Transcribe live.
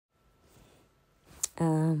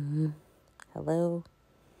Um, Hello,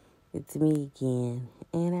 it's me again,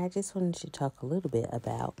 and I just wanted to talk a little bit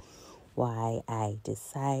about why I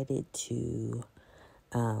decided to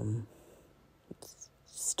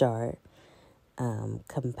start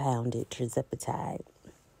compounded terzepatide.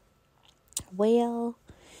 Well,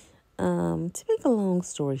 to make a long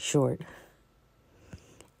story short,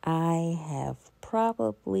 I have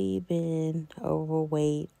probably been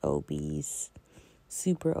overweight, obese,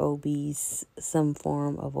 super obese, some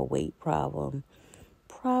form of a weight problem,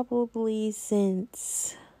 probably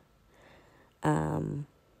since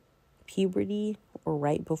puberty or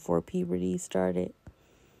right before puberty started.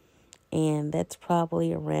 And that's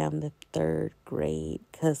probably around the third grade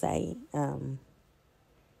because I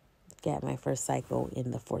got my first cycle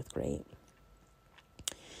in the fourth grade.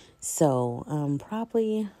 So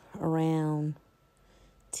probably around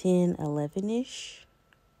 10, 11-ish.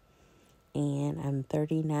 And I'm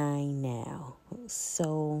 39 now.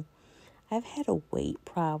 So I've had a weight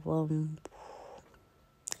problem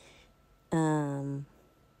for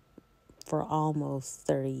almost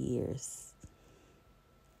 30 years.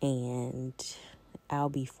 And I'll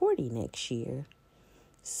be 40 next year.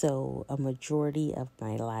 So a majority of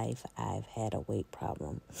my life, I've had a weight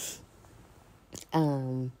problem.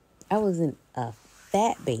 I wasn't a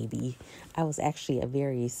fat baby. I was actually a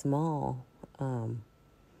very small,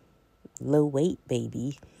 low weight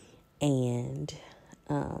baby. And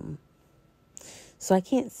so I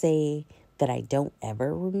can't say that I don't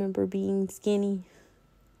ever remember being skinny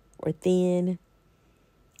or thin.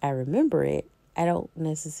 I remember it. I don't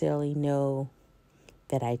necessarily know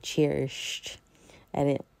that I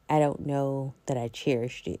don't know that I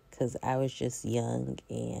cherished it because I was just young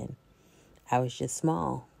and I was just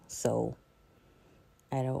small. So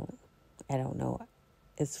I don't know.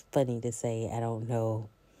 It's funny to say I don't know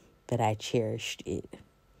that I cherished it.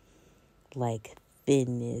 Like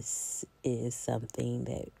thinness is something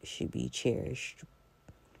that should be cherished.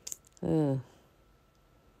 I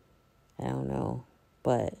don't know.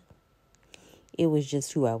 But it was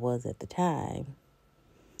just who I was at the time.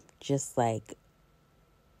 Just like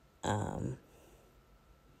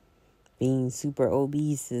being super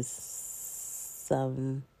obese is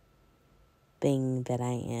something that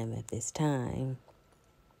I am at this time.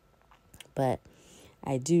 But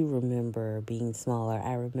I do remember being smaller.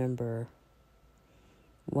 I remember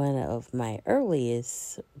one of my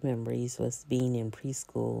earliest memories was being in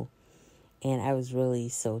preschool, and I was really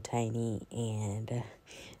so tiny, and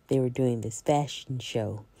they were doing this fashion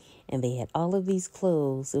show, and they had all of these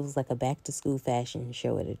clothes. It was like a back-to-school fashion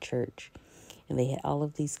show at a church, and they had all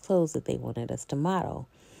of these clothes that they wanted us to model.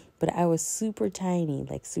 But I was super tiny, and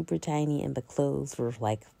the clothes were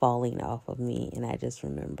like falling off of me, and I just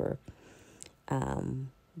remember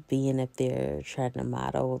being up there trying to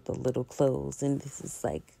model the little clothes. And this is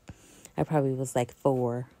like, I probably was like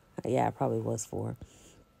 4. Yeah, I probably was 4.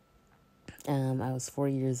 I was 4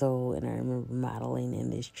 years old, and I remember modeling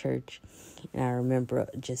in this church. And I remember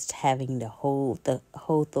just having to hold the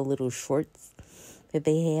little shorts that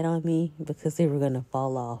they had on me because they were going to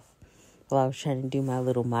fall off while I was trying to do my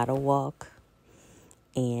little model walk.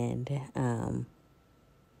 And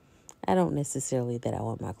I don't necessarily that I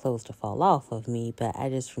want my clothes to fall off of me, but I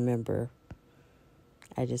just remember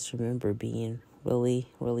being really,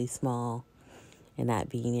 really small and not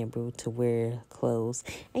being able to wear clothes.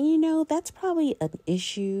 And that's probably an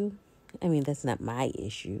issue. I mean, that's not my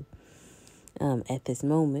issue at this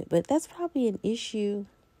moment, but that's probably an issue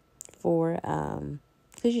for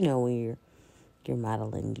because when you're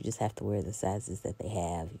modeling, you just have to wear the sizes that they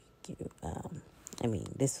have.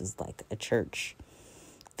 This was like a church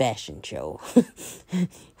fashion show. It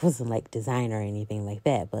wasn't like designer or anything like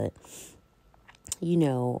that, but it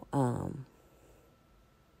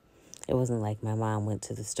wasn't like my mom went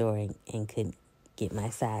to the store and couldn't get my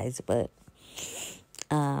size. But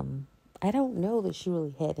I don't know that she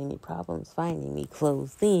really had any problems finding me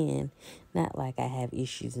clothes then. Not like I have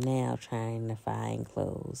issues now trying to find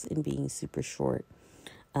clothes, and being super short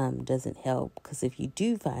doesn't help, because if you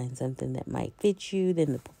do find something that might fit you,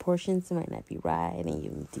 then the proportions might not be right and you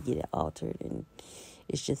need to get it altered, and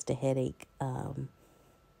it's just a headache. I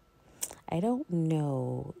don't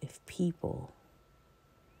know if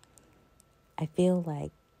I feel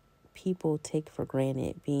like people take for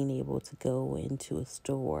granted being able to go into a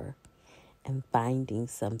store and finding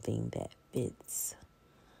something that fits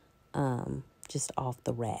just off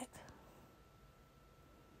the rack.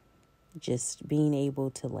 Just being able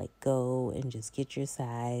to go and just get your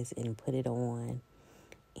size and put it on,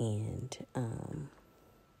 and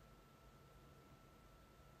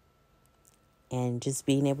just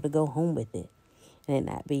being able to go home with it and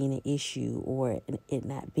it not being an issue, or it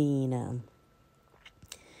not being,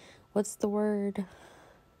 what's the word?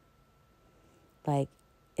 Like,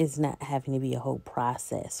 it's not having to be a whole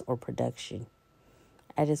process or production.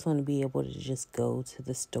 I just want to be able to just go to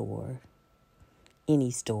the store,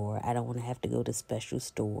 any store. I don't want to have to go to special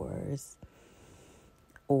stores,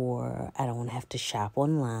 or I don't want to have to shop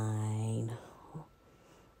online,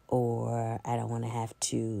 or I don't want to have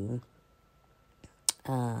to,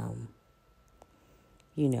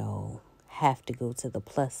 have to go to the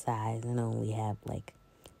plus size and only have like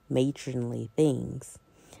matronly things.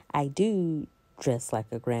 I do dress like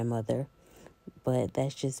a grandmother, but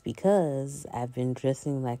that's just because I've been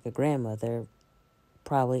dressing like a grandmother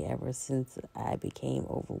probably ever since I became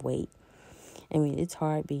overweight. I mean, it's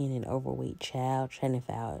hard being an overweight child, trying to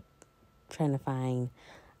find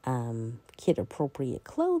kid appropriate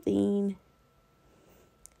clothing,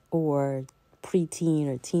 or preteen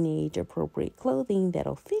or teenage appropriate clothing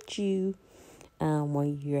that'll fit you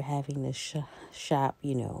when you're having to shop,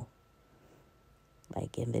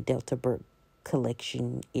 like in the Delta Burke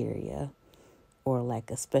collection area, or like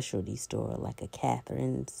a specialty store, like a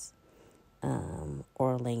Catherine's,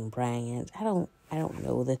 or Lane Bryant's. I don't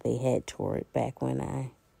know that they had Torrid back when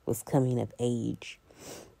I was coming of age,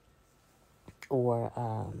 or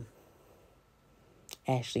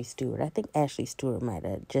Ashley Stewart. I think Ashley Stewart might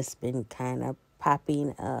have just been kind of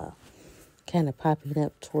popping up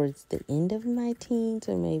towards the end of my teens,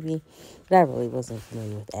 or maybe, but I really wasn't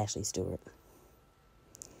familiar with Ashley Stewart.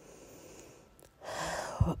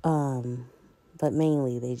 But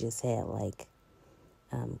mainly they just had like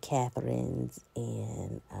Catherine's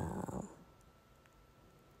and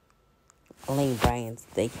Lane Bryant's.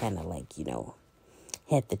 They kind of like,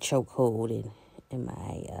 had the chokehold in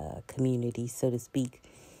my community, so to speak.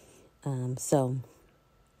 So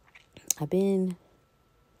I've been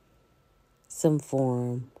some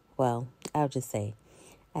form, well, I'll just say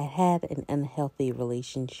I had an unhealthy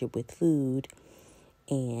relationship with food,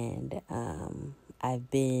 and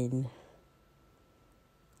I've been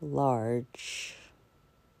large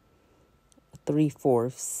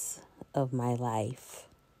 3/4 of my life.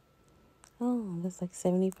 Oh, that's like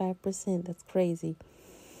 75%. That's crazy.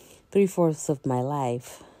 3/4 of my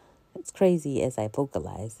life. It's crazy as I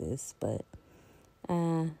vocalize this, but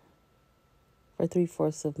for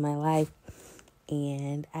 3/4 of my life.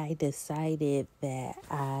 And I decided that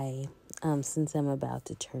since I'm about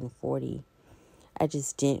to turn 40, I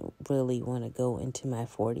just didn't really want to go into my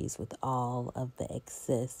 40s with all of the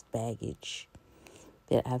excess baggage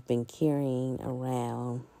that I've been carrying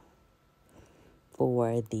around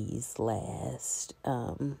for these last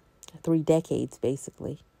 3 decades,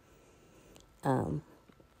 basically. And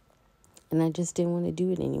I just didn't want to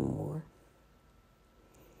do it anymore.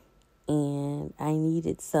 And I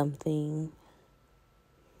needed something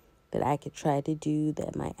that I could try to do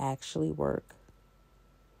that might actually work.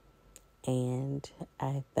 And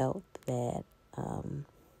I felt that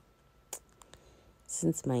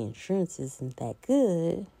since my insurance isn't that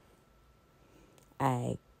good,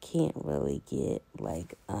 I can't really get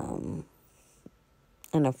like an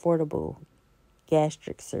affordable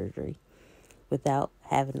gastric surgery without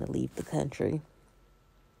having to leave the country.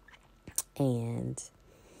 And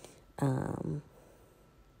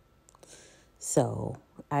so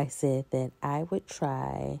I said that I would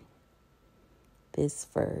try this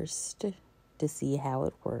first to see how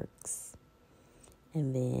it works.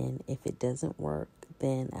 And then if it doesn't work,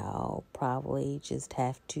 then I'll probably just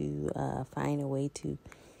have to find a way to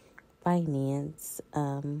finance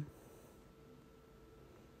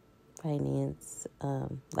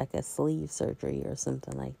like a sleeve surgery or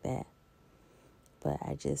something like that. But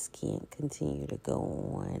I just can't continue to go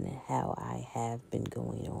on how I have been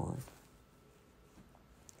going on.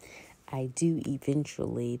 I do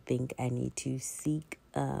eventually think I need to seek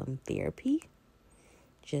therapy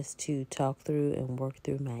just to talk through and work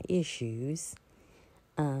through my issues.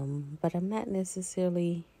 But I'm not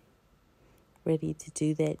necessarily ready to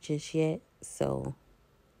do that just yet. So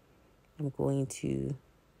I'm going to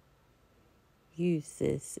use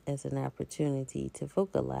this as an opportunity to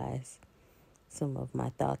vocalize some of my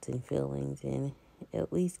thoughts and feelings and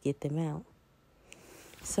at least get them out.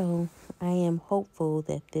 So I am hopeful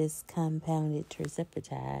that this compounded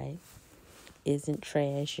terzepatide isn't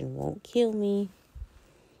trash and won't kill me,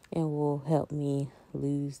 and will help me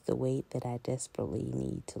lose the weight that I desperately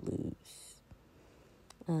need to lose.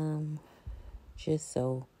 Just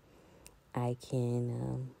so I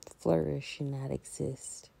can flourish and not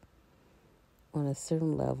exist. On a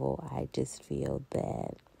certain level, I just feel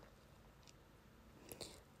that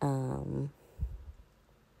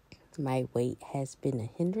my weight has been a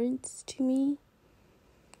hindrance to me,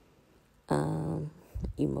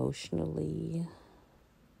 emotionally,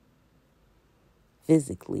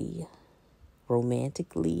 physically,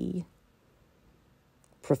 romantically,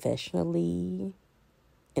 professionally,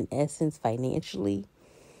 in essence, financially.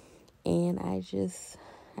 And I just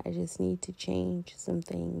need to change some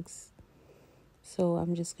things. So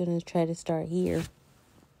I'm just going to try to start here.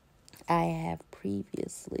 I have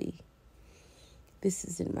previously, this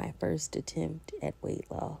isn't my first attempt at weight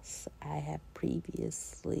loss. I have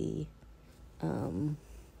previously, I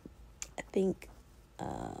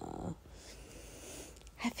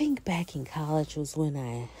think back in college was when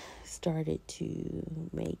I started to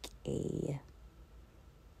make an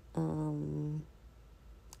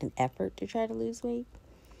effort to try to lose weight.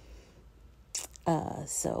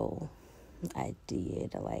 So I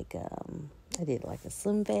did like a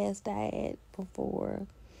slim fast diet before.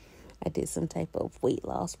 I did some type of weight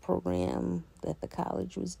loss program that the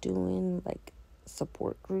college was doing, like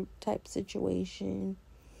support group type situation.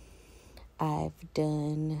 I've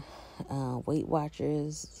done Weight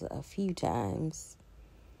Watchers a few times.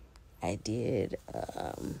 I did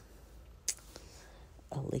a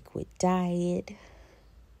liquid diet.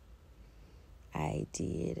 I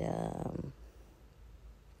did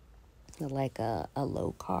like a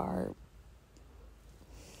low carb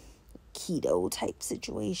keto type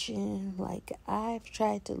situation. Like, I've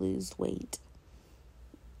tried to lose weight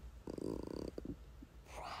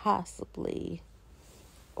possibly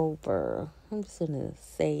over, I'm just gonna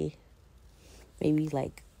say maybe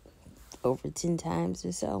like over 10 times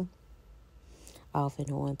or so, off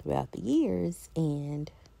and on throughout the years.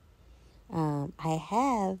 And I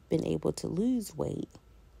have been able to lose weight.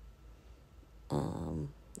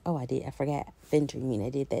 I forgot Venturing. I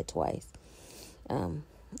did that twice.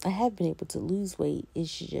 I have been able to lose weight.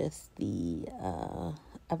 It's just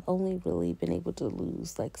I've only really been able to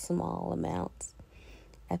lose like small amounts.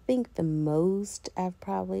 I think the most I've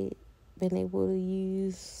probably been able to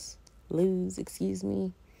lose,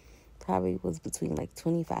 probably was between like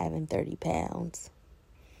 25 and 30 pounds.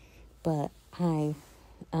 But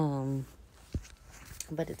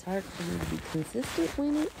but it's hard for me to be consistent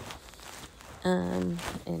with it. And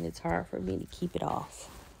it's hard for me to keep it off.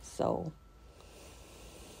 So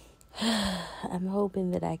I'm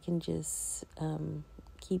hoping that I can just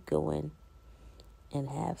keep going and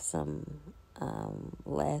have some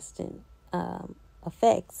lasting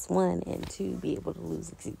effects, one, and two, be able to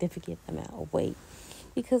lose a significant amount of weight.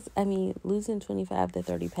 Because, losing 25 to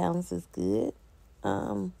 30 pounds is good,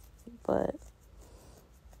 but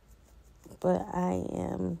I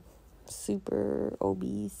am super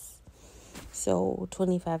obese, so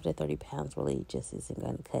 25 to 30 pounds really just isn't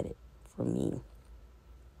going to cut it for me.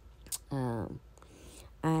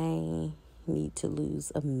 I need to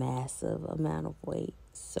lose a massive amount of weight,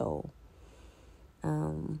 so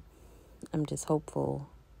I'm just hopeful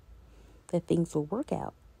that things will work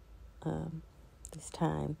out this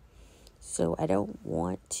time. So I don't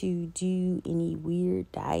want to do any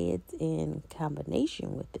weird diets in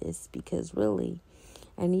combination with this, because really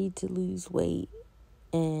I need to lose weight,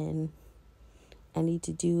 and I need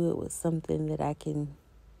to do it with something that I can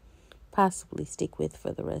possibly stick with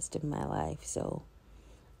for the rest of my life. So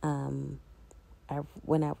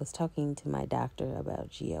when I was talking to my doctor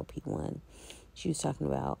about GLP1, she was talking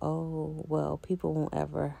about, people won't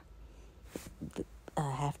ever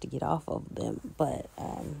have to get off of them, but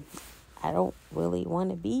I don't really want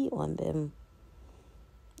to be on them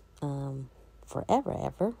forever,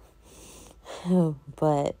 ever.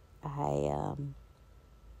 But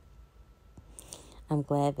I'm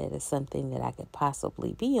glad that it's something that I could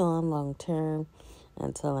possibly be on long term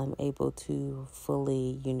until I'm able to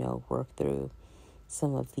fully, work through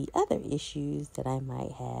some of the other issues that I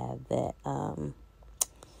might have that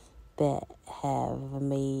have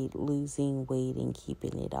made losing weight and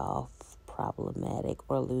keeping it off problematic,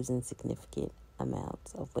 or losing significant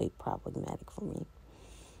amounts of weight problematic for me.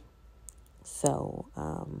 So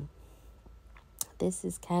this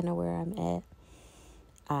is kind of where I'm at.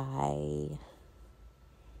 I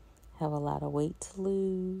have a lot of weight to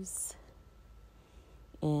lose,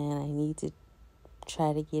 and I need to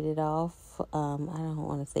try to get it off. I don't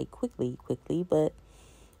want to say quickly, but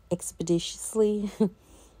expeditiously.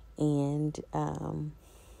 And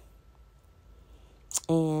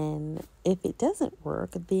if it doesn't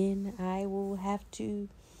work, then I will have to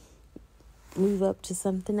move up to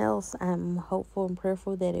something else. I'm hopeful and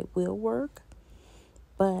prayerful that it will work,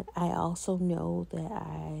 but I also know that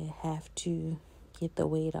I have to get the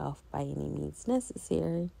weight off by any means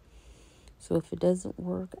necessary. So if it doesn't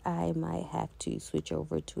work, I might have to switch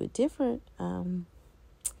over to a different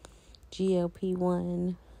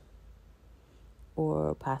GLP1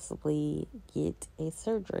 or possibly get a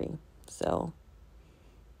surgery. So,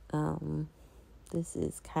 this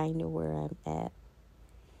is kind of where I'm at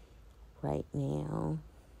right now.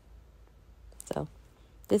 So,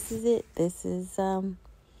 this is it. This is,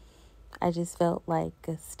 I just felt like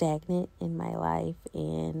stagnant in my life,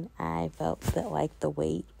 and I felt that like the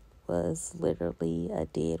weight was literally a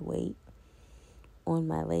dead weight on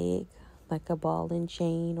my leg, like a ball and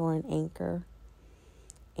chain or an anchor,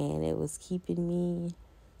 and it was keeping me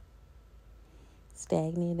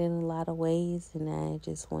stagnant in a lot of ways, and I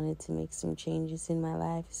just wanted to make some changes in my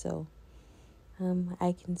life so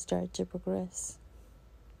I can start to progress.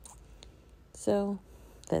 So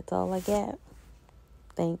that's all I got.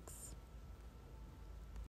 Thanks.